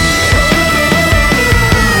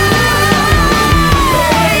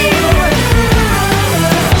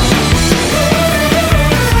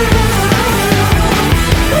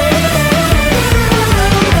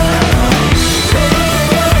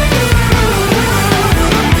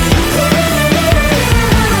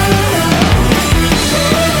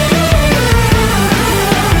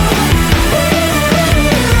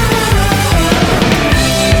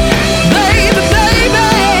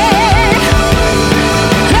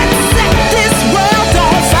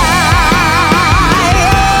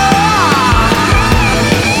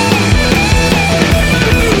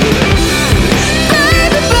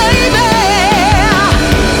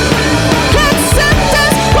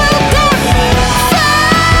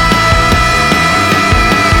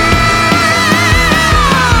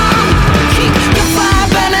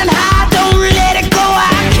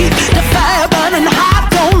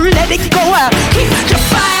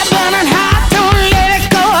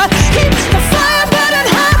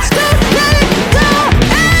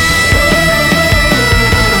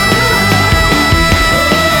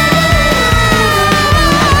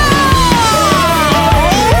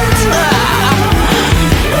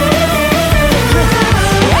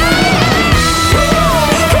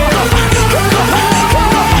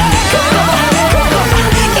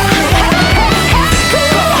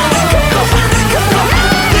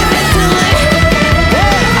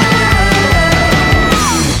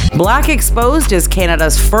Black Exposed is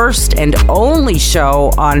Canada's first and only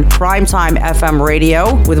show on Primetime FM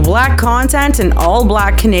radio with black content and all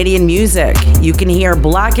black Canadian music. You can hear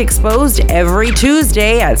Black Exposed every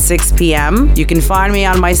Tuesday at 6 p.m. You can find me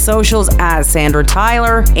on my socials at Sandra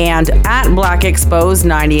Tyler and at Black Exposed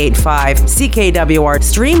 98.5 CKWR.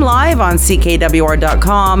 Stream live on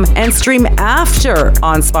CKWR.com and stream after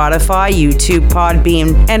on Spotify, YouTube,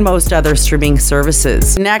 Podbean, and most other streaming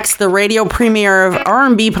services. Next, the radio premiere of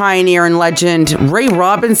R&B pioneer and legend Ray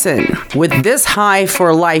Robinson with This High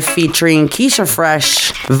for Life featuring Keisha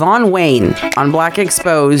Fresh, Von Wayne on Black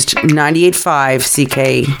Exposed 98.5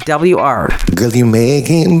 CKWR. Girl, you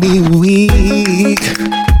making me weak,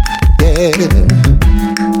 yeah,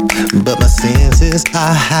 but my senses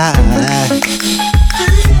are high.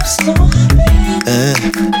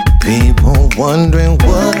 People wondering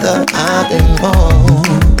what I've been on.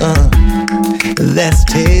 That's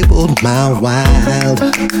tabled my wild.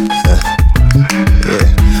 Yeah.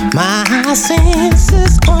 My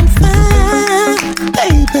senses on fire,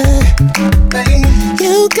 baby.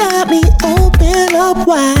 You got me open up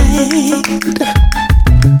wide.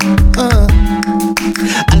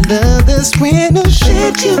 I love this window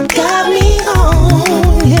shit you got me on.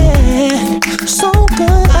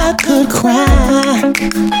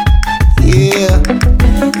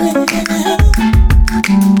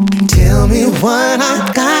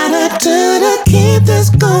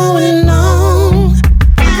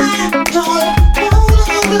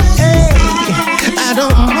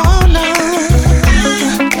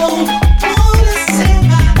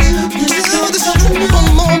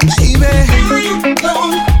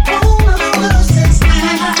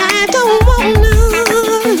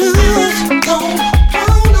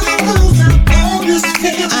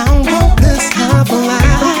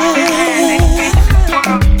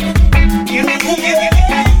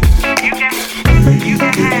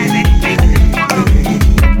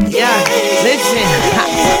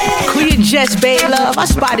 just babe love. I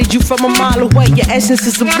spotted you from a mile away. Your essence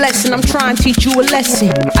is a blessing. I'm trying to teach you a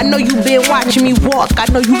lesson. I know you been watching me walk. I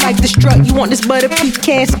know you like the strut. You want this butter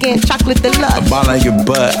pecan skin, chocolate deluxe. A ball on your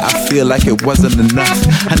butt, I feel like it wasn't enough.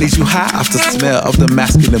 I need you high off the smell of the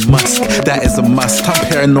masculine musk. That is a must. I'm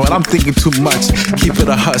paranoid, I'm thinking too much. Keep it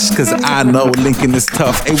a hush, cause I know linking is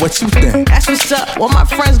tough. Hey, what you think? That's what's up. What my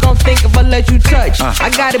friends gon' think if I let you touch? I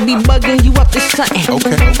gotta be bugging you up to something.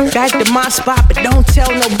 Okay. Back to my spot, but don't tell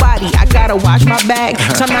nobody. I gotta watch my bag,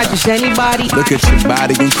 so I'm not just anybody. Look at your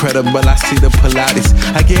body, incredible. I see the Pilates.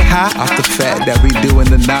 I get high off the fat that we do in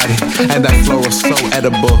the naughty. And that flow is so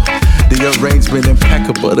edible. The arrangement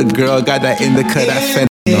impeccable. The girl got that indica, that fentanyl.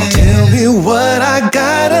 Tell me what I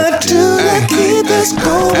gotta do to keep this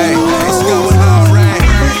going on. It's going on, right?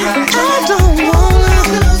 I don't wanna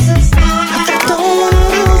lose this. I don't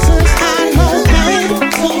wanna lose this. I know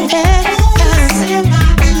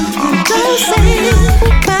don't say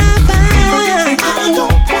bye-bye. I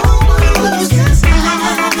don't wanna lose this. I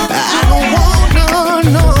don't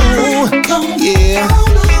wanna know. Yeah.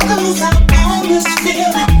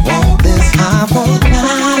 Want this high for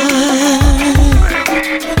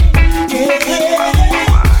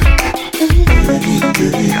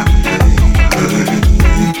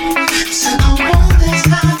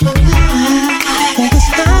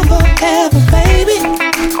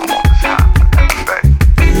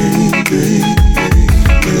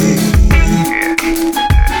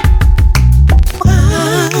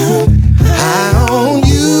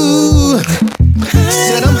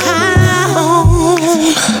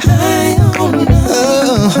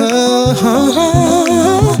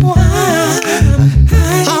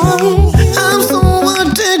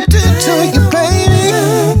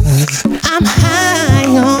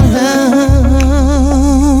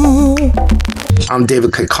I'm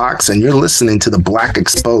David K. Cox, and you're listening to The Black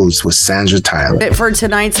Exposed with Sandra Tyler. For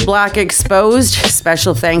tonight's Black Exposed,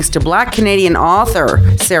 special thanks to Black Canadian author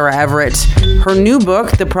Sarah Everett. Her new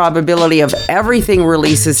book, The Probability of Everything,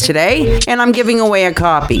 releases today, and I'm giving away a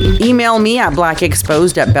copy. Email me at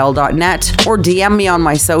blackexposed@bell.net or DM me on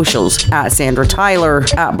my socials at Sandra Tyler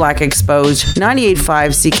at Black Exposed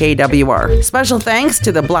 98.5 CKWR. Special thanks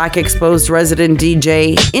to the Black Exposed resident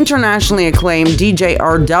DJ, internationally acclaimed DJ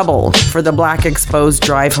R Double, for the Black Exposed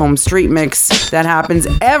Drive Home Street Mix that happens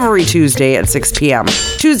every Tuesday at 6 p.m.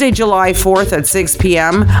 Tuesday, July 4th at 6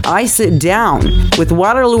 p.m., I sit down with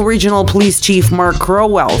Waterloo Regional Police Chief Mark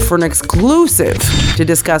Crowell for an exclusive to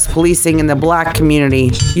discuss policing in the Black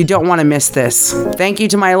community. You don't want to miss this. Thank you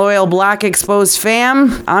to my loyal Black Exposed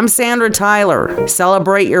fam. I'm Sandra Tyler.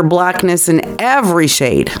 Celebrate your Blackness in every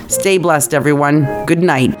shade. Stay blessed, everyone. Good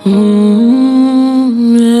night.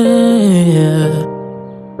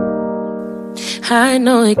 I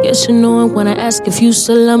know, I guess you know it when I ask if you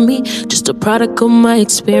still love me. Just a product of my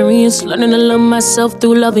experience, learning to love myself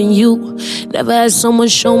through loving you. Never had someone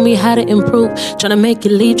show me how to improve. Trying to make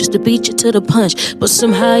you leave just to beat you to the punch. But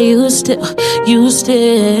somehow you still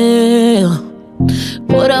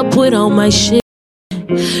put up with all my shit.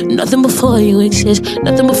 Nothing before you exist,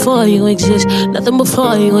 nothing before you exist, nothing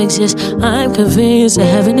before you exist. I'm convinced that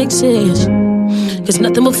heaven exists. Cause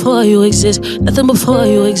nothing before you exists, nothing before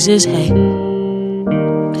you exist, hey.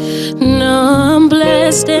 No, I'm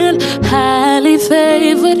blessed and highly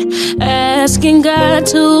favored, asking God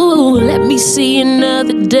to let me see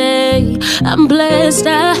another day. I'm blessed,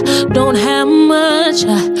 I don't have much,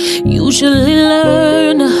 I usually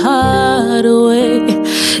learn the hard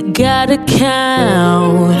way. Gotta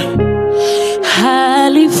count,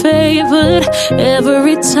 highly favored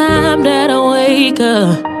every time that I wake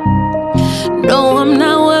up. No, I'm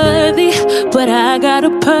not worthy, but I got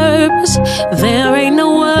a purpose. There ain't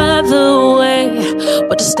no other way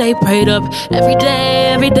but to stay prayed up every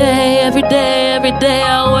day, every day, every day, every day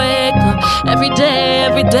I wake up. Every day,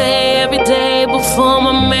 every day, every day before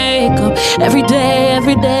my makeup. Every day,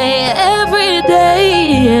 every day, every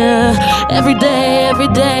day, yeah. Every day, every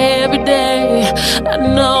day, every day. I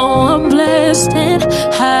know I'm blessed and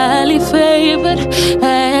highly favored,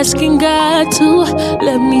 asking God to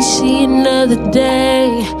let me see another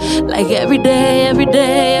day. Like every day, every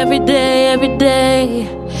day, every day, every day.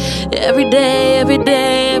 Every day, every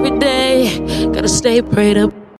day, every day. Gotta stay prayed up.